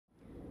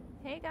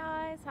Hey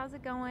guys, how's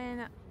it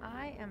going?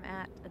 I am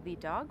at the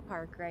dog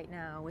park right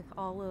now with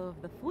all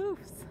of the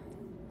floofs.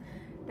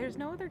 There's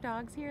no other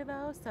dogs here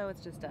though, so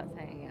it's just us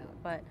hanging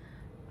out. But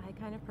I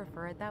kind of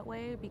prefer it that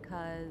way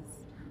because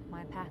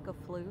my pack of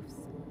floofs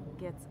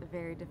gets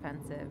very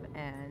defensive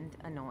and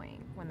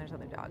annoying when there's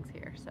other dogs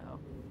here. So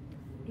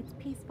it's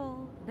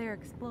peaceful, they're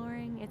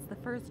exploring. It's the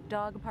first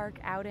dog park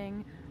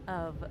outing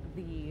of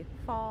the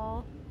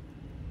fall,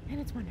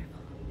 and it's wonderful.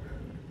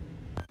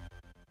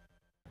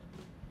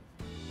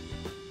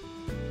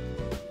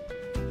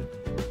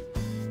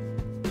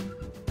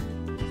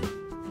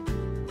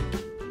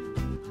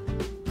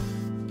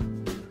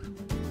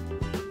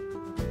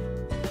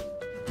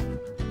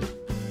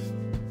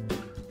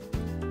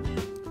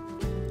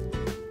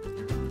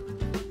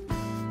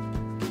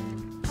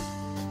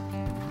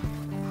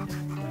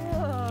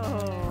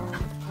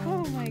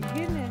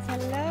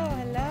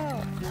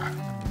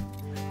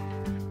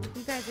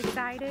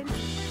 Excited?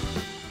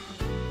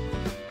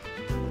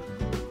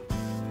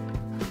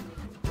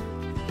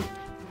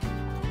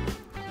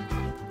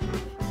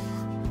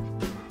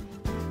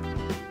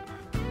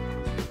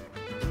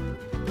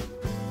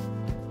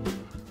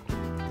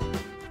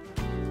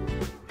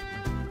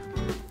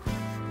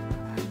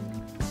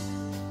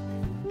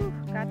 Whew,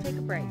 gotta take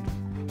a break.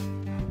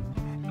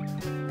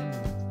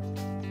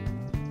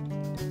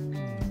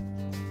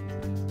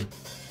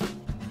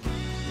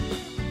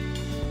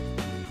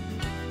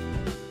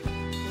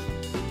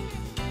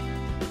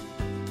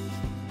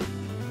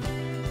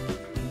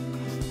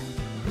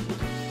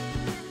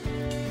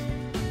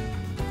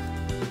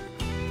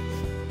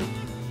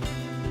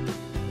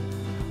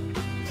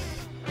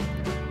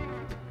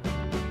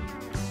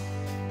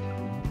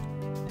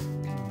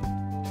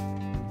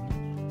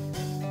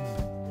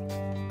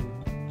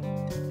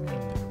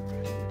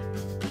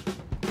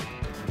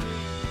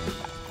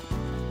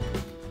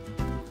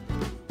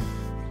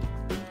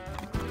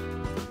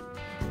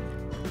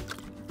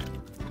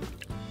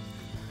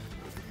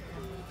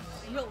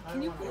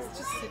 Can you please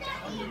just sit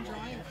down and enjoy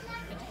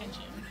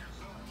attention?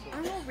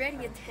 I'm already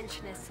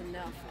attentionist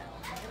enough.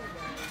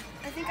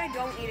 I think I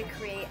don't need to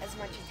create as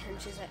much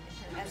attention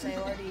as I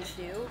already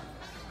do.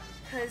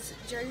 Because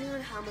judging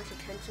on how much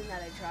attention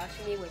that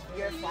attracts me with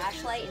your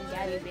flashlight and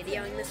Gabby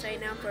videoing this right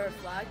now for a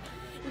vlog,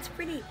 it's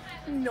pretty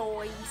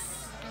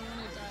nice.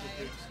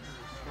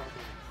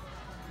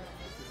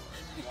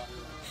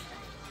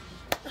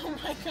 Oh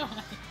my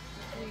god.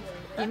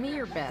 Give me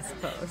your best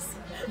pose.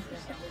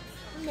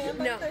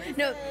 No,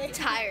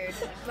 tired,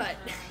 but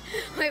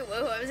wait,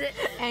 what was it?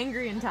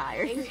 Angry and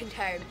tired. Angry and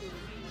tired.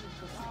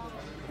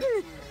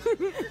 Wait, what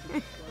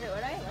do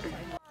I look like?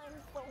 I'm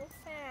so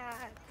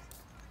sad.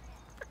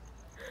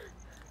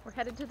 We're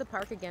headed to the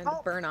park again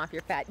to burn off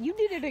your fat. You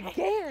did it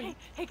again!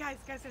 Hey guys,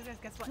 guess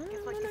what? Guess what?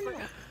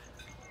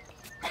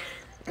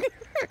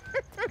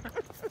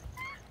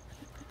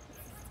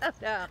 Oh,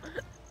 no.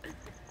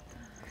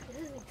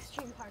 This is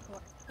extreme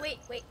parkour. Wait.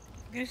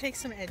 I'm gonna take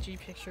some edgy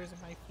pictures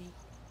of my feet.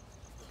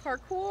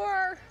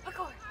 Parkour!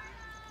 Parkour!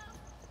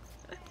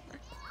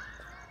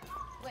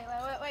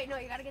 Wait, no,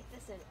 you gotta get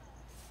this in.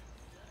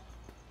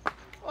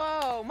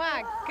 Oh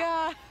my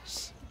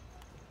gosh!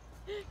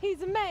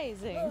 He's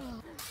amazing!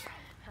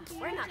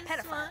 We're not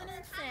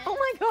pedophiles. Oh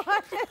my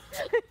god!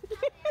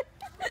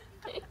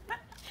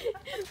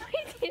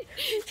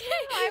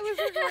 I was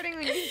recording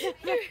when you said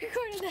You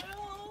recorded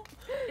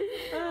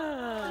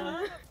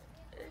that.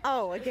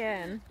 Oh,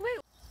 again. Wait.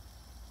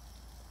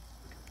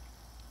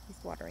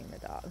 He's watering the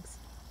dogs.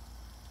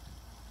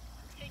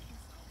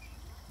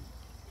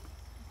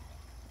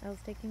 I was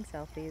taking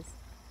selfies.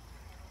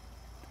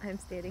 I'm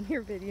standing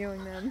here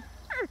videoing them.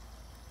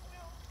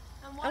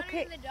 I'm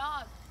watering the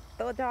dog.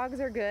 The dogs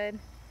are good.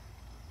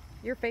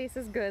 Your face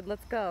is good.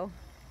 Let's go.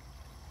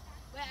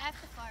 Wait, I have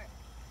to fart.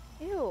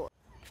 Ew.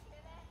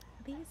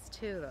 These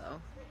two, though.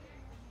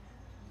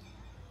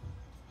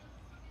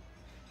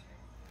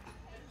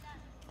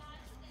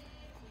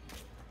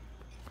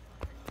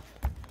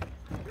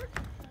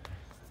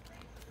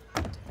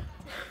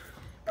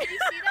 Did you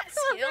see that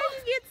skill? You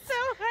get so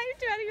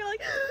hyped about it. You're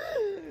like,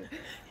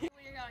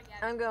 Where you're going,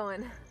 Gabby? I'm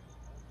going.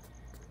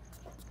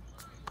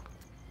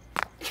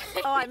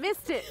 Oh, I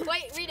missed it.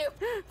 Wait, redo.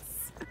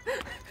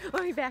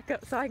 Let me back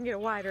up so I can get a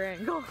wider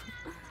angle.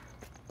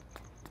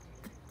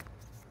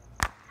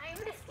 I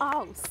missed it.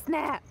 Oh,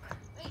 snap.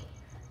 Wait.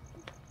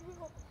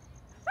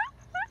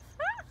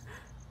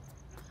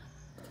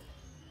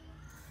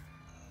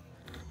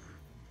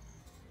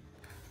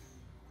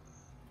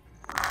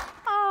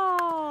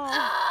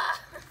 Oh.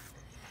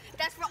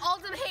 That's for all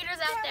them haters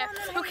out there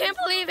who can't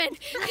believe in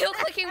heel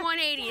clicking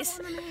 180s.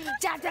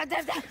 Dab, dab,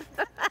 dab, dab.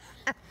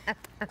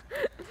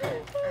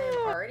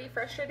 I'm already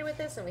frustrated with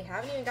this and we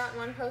haven't even gotten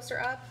one poster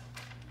up.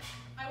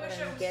 But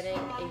I'm getting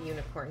a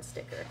unicorn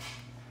sticker.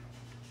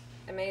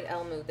 I made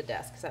Elle move the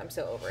desk because I'm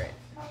so over it.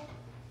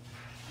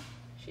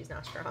 She's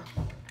not strong.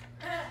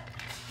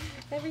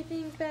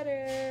 Everything's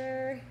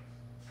better.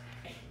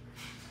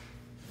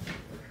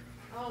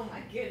 Oh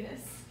my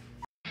goodness.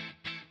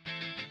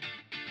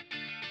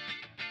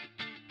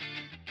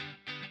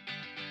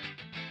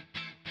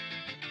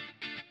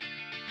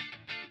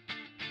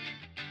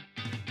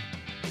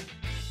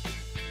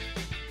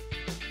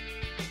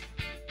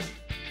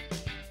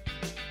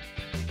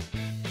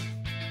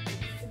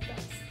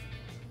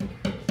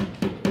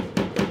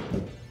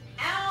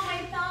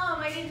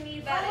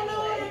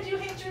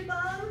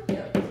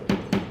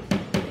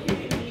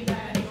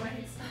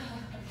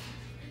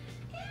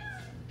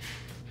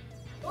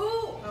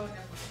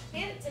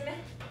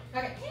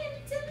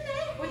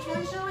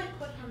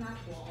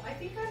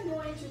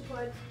 going to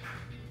put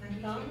My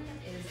thumb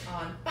is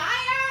on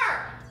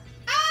fire!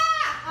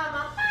 Ah! I'm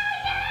on fire!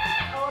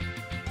 Oh.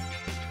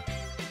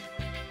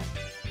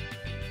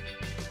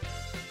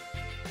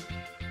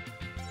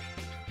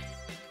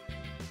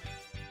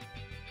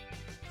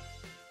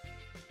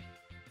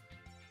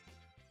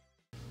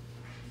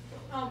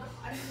 Oh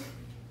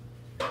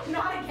god.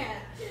 Not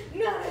again.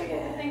 Not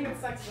again. I think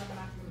it sucks that I'm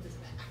gonna have to move this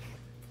back.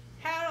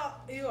 How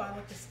do, ew, I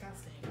look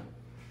disgusting.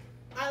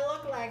 I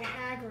look like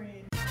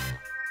Hagrid.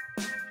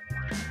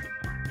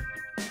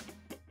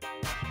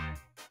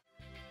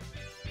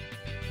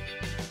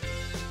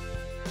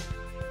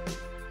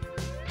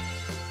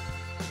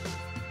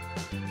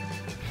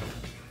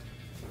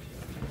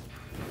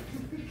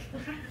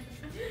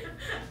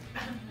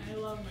 I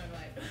love my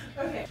life.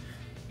 Okay.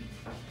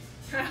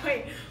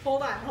 Wait,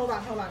 hold on.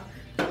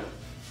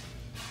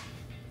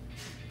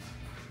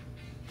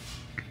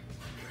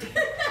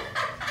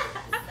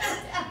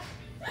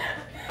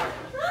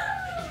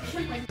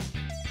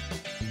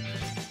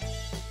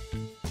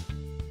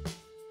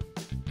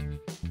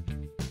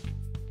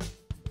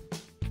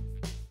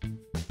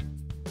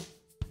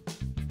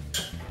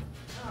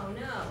 Oh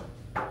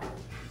no.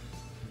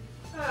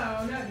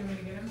 Oh, no, do you want me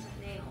to get him?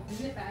 Nail.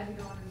 Isn't it bad to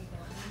go underneath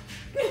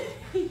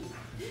the line?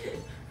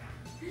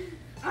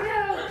 Oh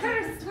no!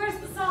 Curse! Where's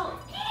the salt?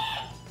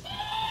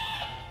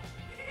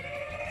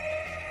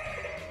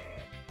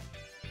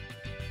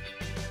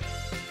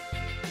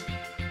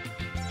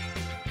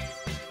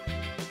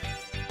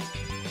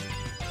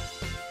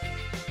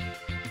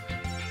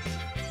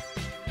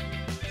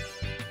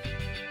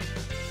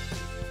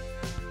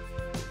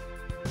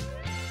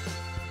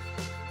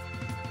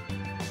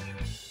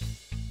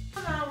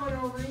 That one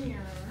over here.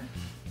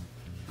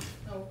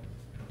 Oh.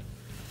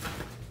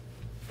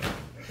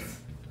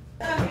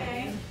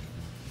 Okay.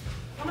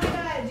 Oh my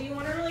god, do you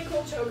want a really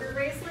cool choker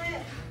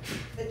bracelet?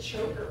 The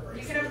choker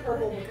bracelet. You can have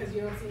purple because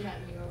you don't see that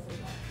emo for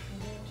black.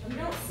 You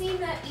don't see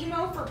that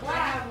emo for I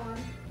black. have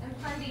one.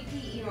 And Pundy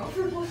P emo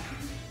for black.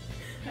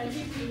 I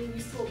keep being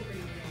you sold pretty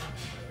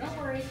good. Don't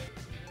worry.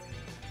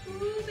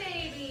 Ooh,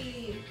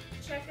 baby!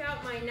 Check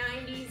out my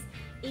 90s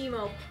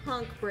emo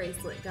punk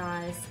bracelet,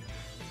 guys.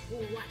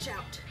 Ooh, watch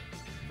out.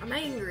 I'm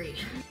angry.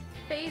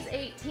 Phase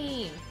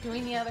 18,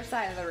 doing the other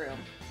side of the room.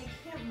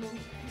 I can't move this.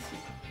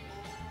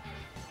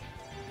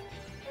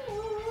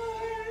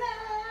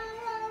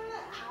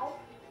 Ow.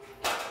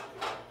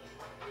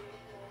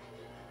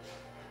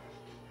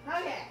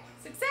 Okay.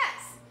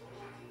 Success!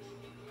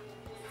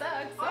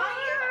 Sucks.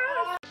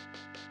 Oh,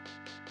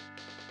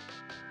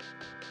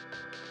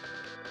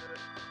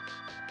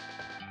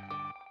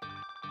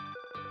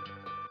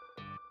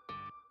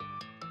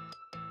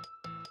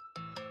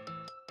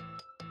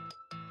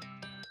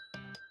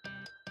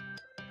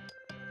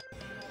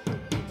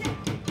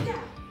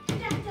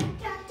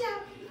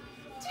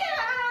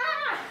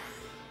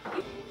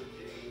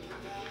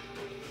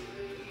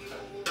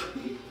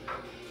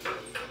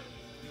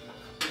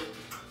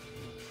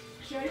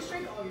 should I just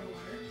drink all your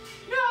water?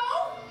 No!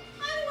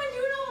 I'm the one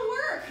doing all the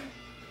work!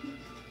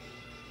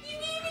 You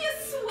gave me a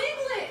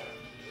swiglet!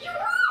 You're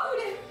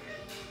rude!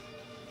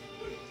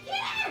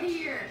 Get out of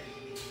here!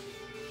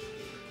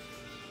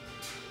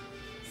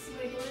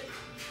 Swiglet.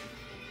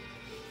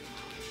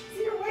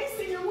 See, you're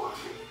wasting your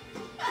water.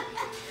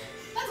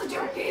 That's what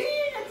you're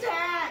being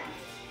attacked!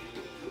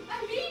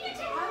 I'm being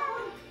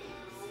attacked!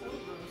 So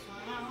gross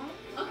right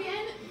now.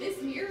 Again,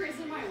 this mirror is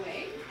in my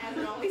way, as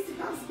it always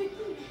has been.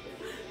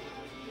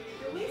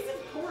 At least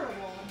it's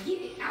portable.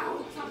 Get it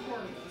out! It's not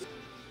portable.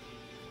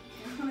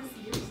 You want to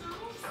see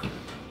yourselves?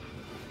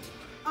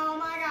 Oh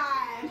my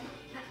god.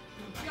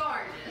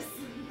 Gorgeous.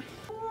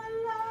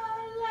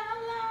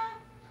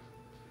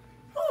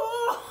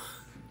 Oh,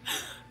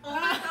 Oh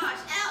my gosh,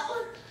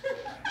 Elle!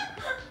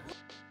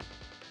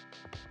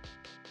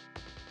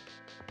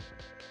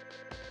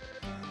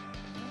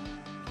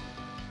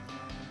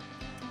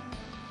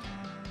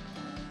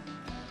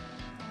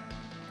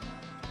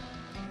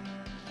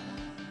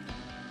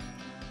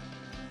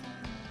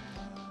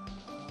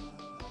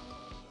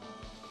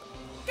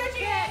 Gucci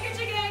gang,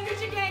 Gucci gang,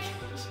 Gucci gang.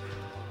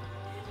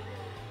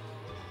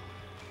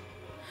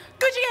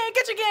 Gucci gang,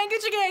 Gucci gang,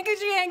 Gucci gang,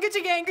 Gucci gang,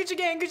 Gucci gang, Gucci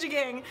gang, Gucci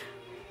gang.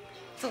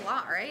 It's a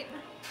lot, right?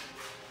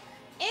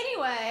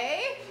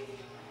 Anyway,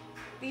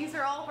 these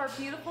are all of our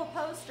beautiful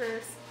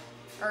posters,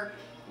 or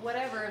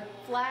whatever,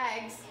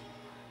 flags,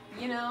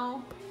 you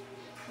know.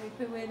 We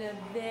put one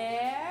up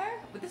there.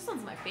 But this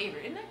one's my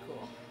favorite, isn't that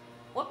cool?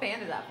 What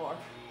band is that for?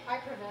 I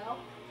prevail.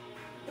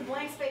 The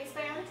blank space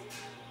band.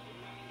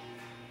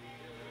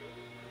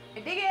 I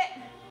dig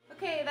it.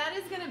 Okay, that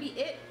is gonna be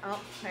it. Oh,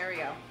 there we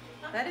go.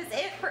 That is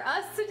it for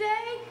us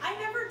today. I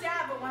never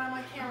dab, but when I'm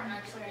on camera,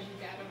 actually I do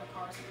dab in the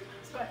car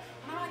sometimes. But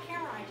when I'm on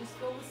camera, I just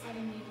feel this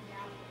letting me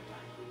dab all the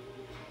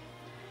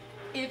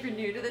time. If you're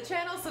new to the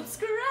channel,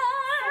 subscribe.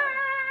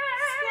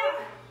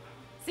 Subscribe.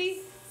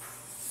 See?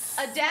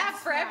 A dab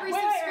for every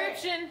Wait, wait, wait.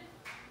 subscription.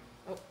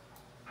 Oh.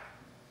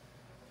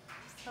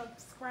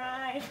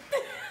 Subscribe.